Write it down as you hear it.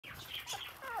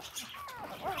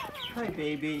Hi,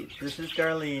 baby. This is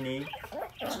Darlene.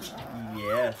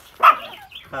 Yes.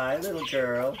 Hi, little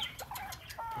girl.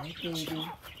 Hi, baby.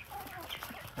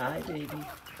 Hi, baby.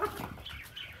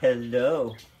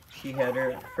 Hello. She had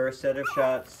her first set of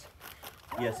shots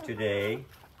yesterday.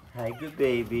 Hi, good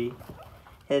baby.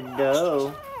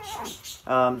 Hello.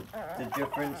 The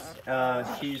difference,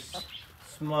 she's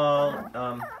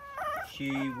small.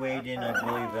 She weighed in, I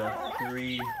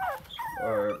believe,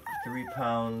 3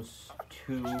 pounds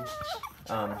 2.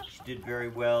 She did very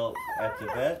well at the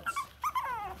vets.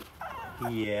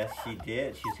 Yes, she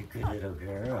did. She's a good little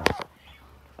girl.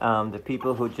 The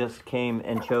people who just came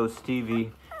and chose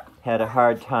Stevie had a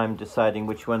hard time deciding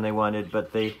which one they wanted,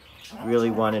 but they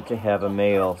really wanted to have a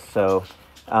male. So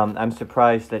I'm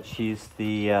surprised that she's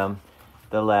the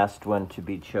last one to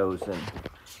be chosen.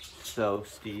 So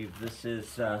Steve, this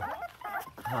is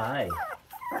hi.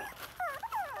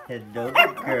 Hello,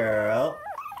 good girl.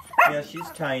 Yeah, she's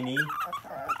tiny.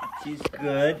 She's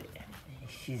good.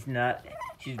 She's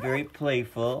very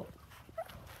playful.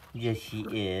 Yes, she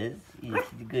is. Yes,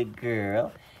 she's a good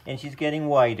girl. And she's getting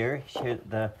whiter.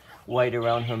 The white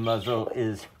around her muzzle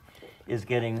is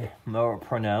getting more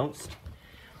pronounced.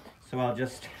 So I'll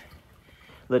just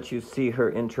let you see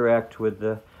her interact with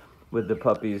the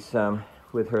puppies,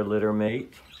 with her litter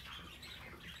mate.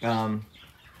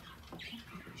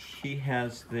 She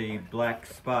has the black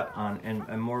spot on and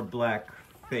a more black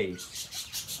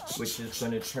face, which is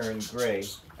going to turn gray.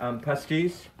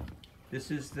 Pastis, this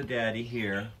is the daddy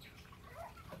here.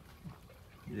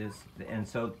 And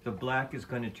so the black is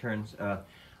going to turn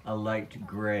a light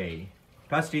gray.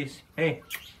 Pastis, hey,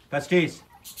 Pastis,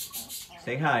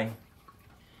 say hi.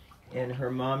 And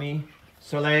her mommy,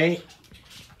 Soleil.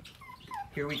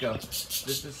 Here we go.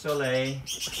 This is Soleil.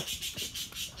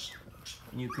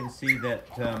 And you can see that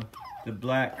the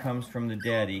black comes from the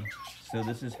daddy. So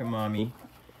this is her mommy.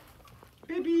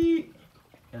 Baby.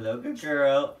 Hello, good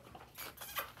girl.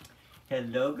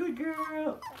 Hello, good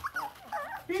girl.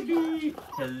 Baby.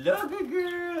 Hello, good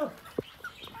girl.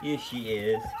 Yes, she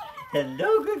is.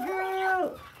 Hello, good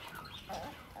girl.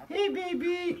 Hey,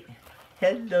 baby.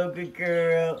 Hello, good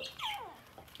girl.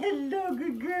 Hello,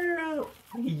 good girl.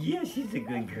 Yes, she's a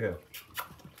good girl.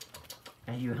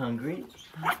 Are you hungry?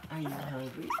 Are you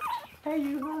hungry? Are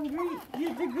you hungry?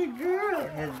 You're a good girl.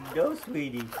 Hello,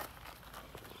 sweetie.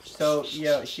 So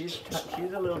yeah, she's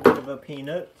a little bit of a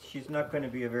peanut. She's not going to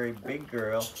be a very big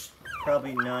girl.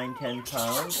 Probably 9-10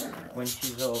 pounds when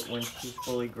she's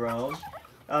fully grown.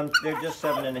 They're just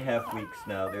 7.5 weeks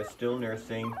now. They're still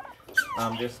nursing.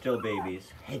 They're still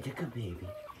babies. Hey, look a baby.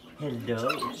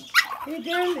 Hello. Hey,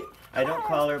 darling. I don't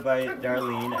call her by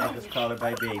Darlene. I just call her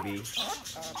by baby.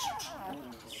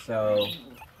 So,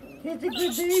 it's a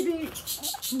good baby.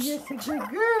 Yes, a good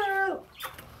girl.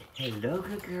 Hello,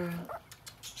 good girl.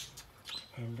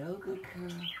 Hello, good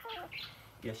girl.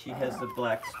 Yeah, she has the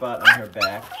black spot on her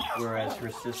back, whereas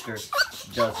her sister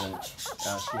doesn't.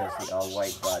 She has the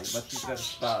all-white body, but she's got a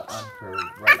spot on her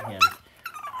right-hand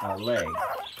leg.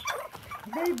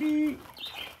 Baby.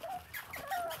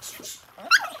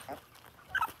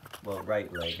 Well,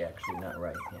 right leg, actually, not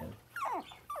right hand.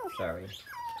 Sorry.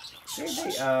 There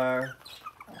they are.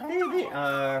 There they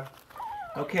are.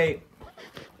 Okay.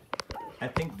 I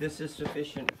think this is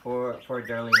sufficient for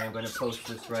Darlene. I'm going to post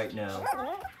this right now.